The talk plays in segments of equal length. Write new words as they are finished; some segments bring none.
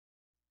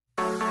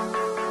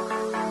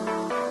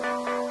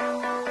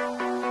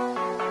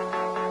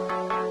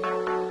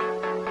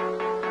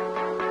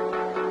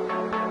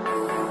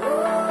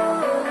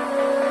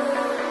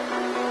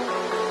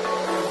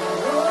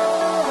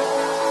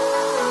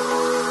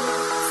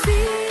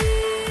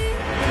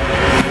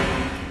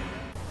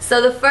So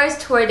the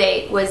first tour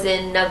date was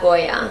in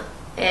Nagoya,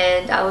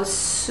 and I was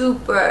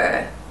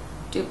super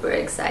duper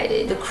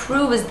excited. The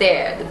crew was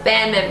there, the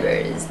band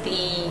members,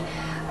 the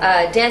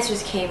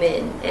dancers came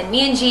in, and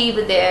me and G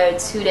were there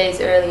 2 days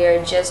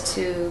earlier just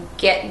to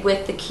get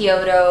with the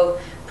Kyoto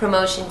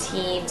promotion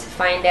team to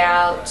find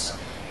out,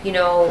 you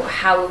know,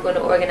 how we're going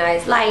to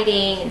organize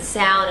lighting and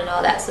sound and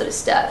all that sort of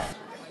stuff.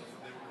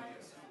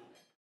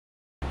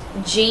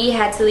 G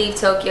had to leave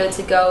Tokyo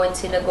to go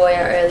into Nagoya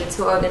early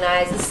to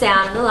organize the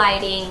sound and the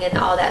lighting and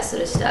all that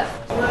sort of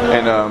stuff.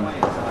 And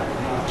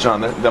John,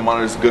 that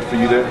monitor's good for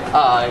you there?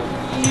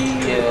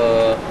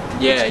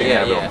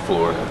 Yeah. On the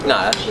floor.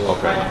 Nah, that's good.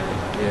 Okay.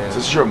 Yeah. So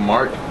this is your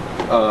mark.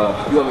 You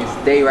want me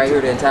to stay right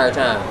here the entire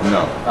time?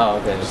 No. Oh,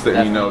 okay. Just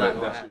that you know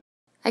that.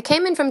 I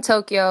came in from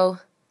Tokyo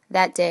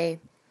that day,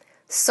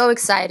 so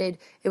excited.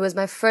 It was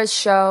my first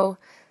show.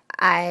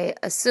 I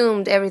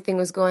assumed everything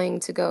was going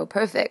to go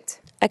perfect.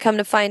 I come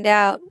to find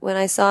out, when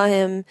I saw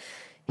him,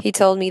 he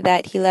told me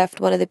that he left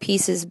one of the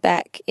pieces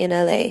back in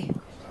LA.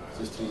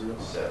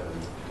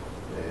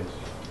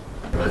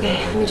 Okay,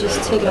 let me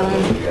just take it on.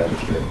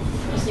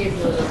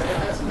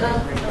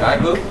 Alright,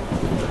 Blue?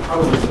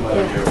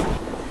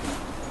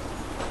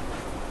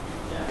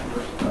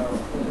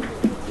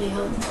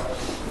 Yeah.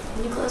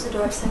 Can you close the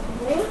door a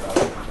second?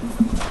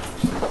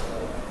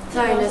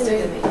 Sorry,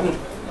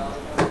 Nestor.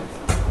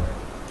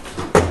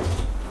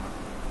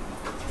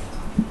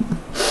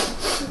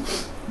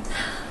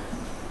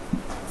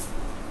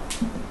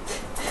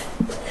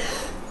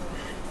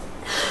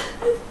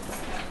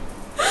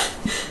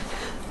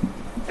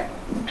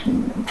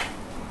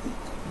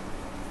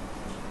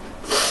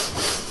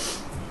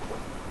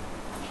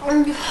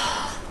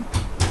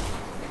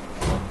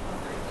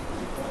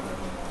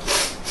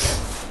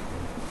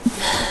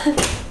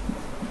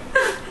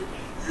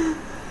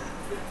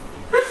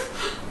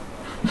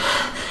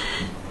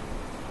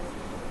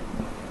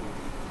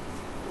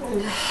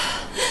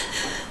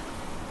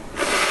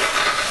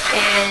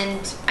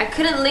 And I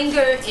couldn't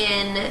linger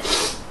in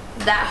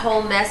that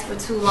whole mess for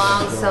too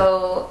long,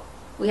 so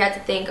we had to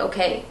think,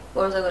 okay,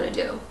 what was I going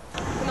to do?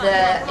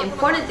 The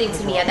important thing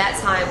to me at that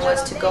time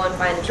was to go and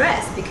find a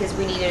dress, because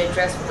we needed a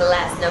dress for the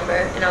last number,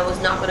 and I was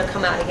not going to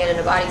come out again in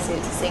a bodysuit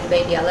to sing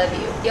Baby I Love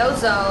You.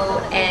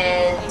 Yozo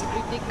and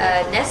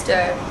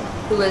Nestor,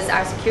 who was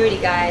our security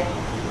guy,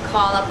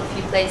 call up a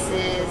few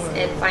places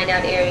and find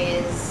out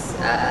areas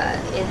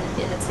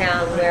in the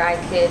town where I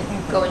could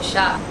go and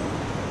shop.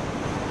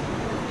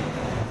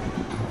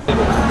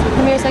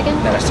 Come here a second.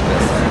 No, that's the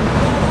best.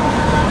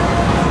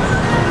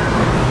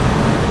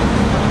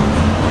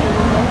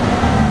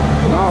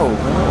 No,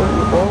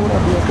 why would I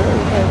be okay?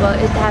 Okay, well,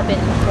 it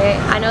happened, okay?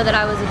 I know that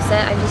I was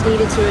upset. I just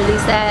needed to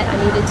release that. I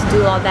needed to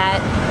do all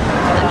that.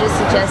 I'm just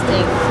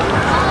suggesting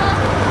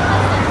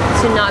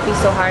to not be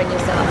so hard on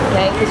yourself,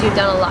 okay? Because you've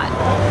done a lot.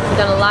 You've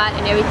done a lot,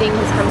 and everything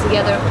has come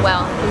together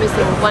well. You're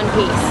missing one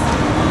piece.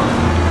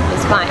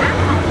 It's fine.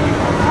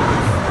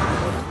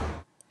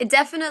 It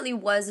definitely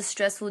was a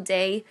stressful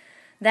day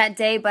that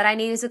day, but I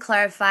needed to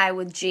clarify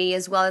with G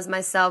as well as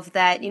myself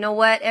that, you know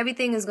what,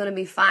 everything is going to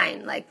be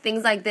fine. Like,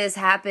 things like this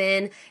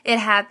happen, it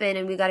happened,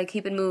 and we got to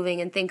keep it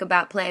moving and think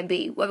about plan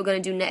B, what we're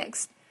going to do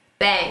next.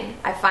 Bang,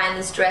 I find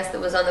this dress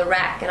that was on the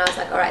rack, and I was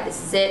like, all right,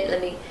 this is it.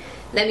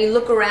 Let me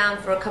look around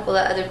for a couple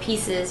of other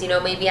pieces. You know,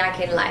 maybe I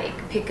can like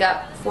pick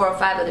up 4 or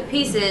 5 other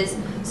pieces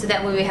so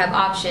that way we have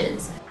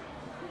options.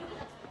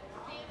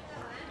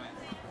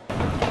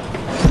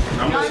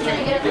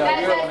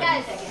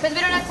 Guys, because we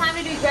don't have time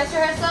to do dress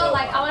rehearsal,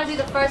 like I want to do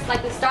the first,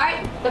 like the start,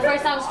 the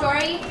first song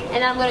story, and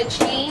then I'm going to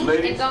change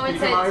and go into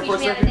Teach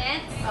Me How to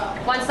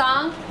Dance, 1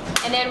 song,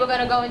 and then we're going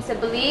to go into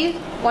Believe,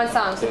 1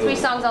 song, so 3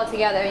 songs all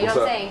together, you know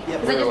what I'm saying?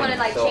 Because I just want to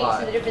like change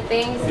to the different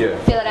things,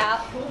 feel it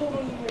out.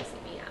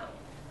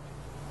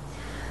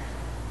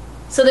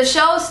 So the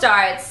show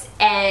starts,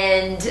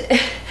 and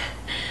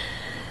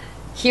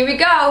here we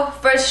go,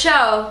 first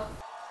show.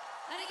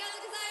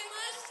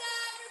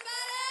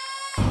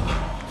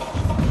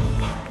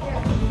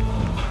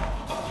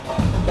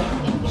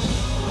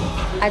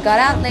 I got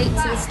out late to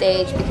the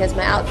stage because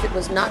my outfit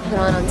was not put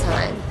on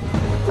time.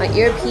 My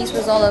earpiece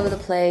was all over the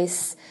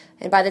place,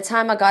 and by the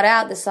time I got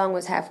out, the song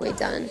was halfway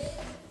done.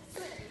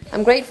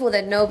 I'm grateful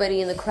that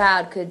nobody in the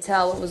crowd could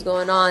tell what was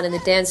going on and the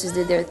dancers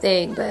did their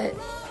thing, but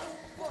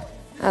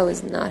I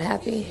was not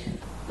happy.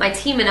 My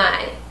team and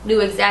I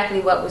knew exactly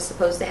what was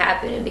supposed to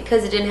happen, and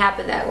because it didn't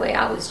happen that way,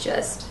 I was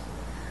just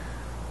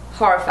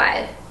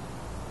horrified.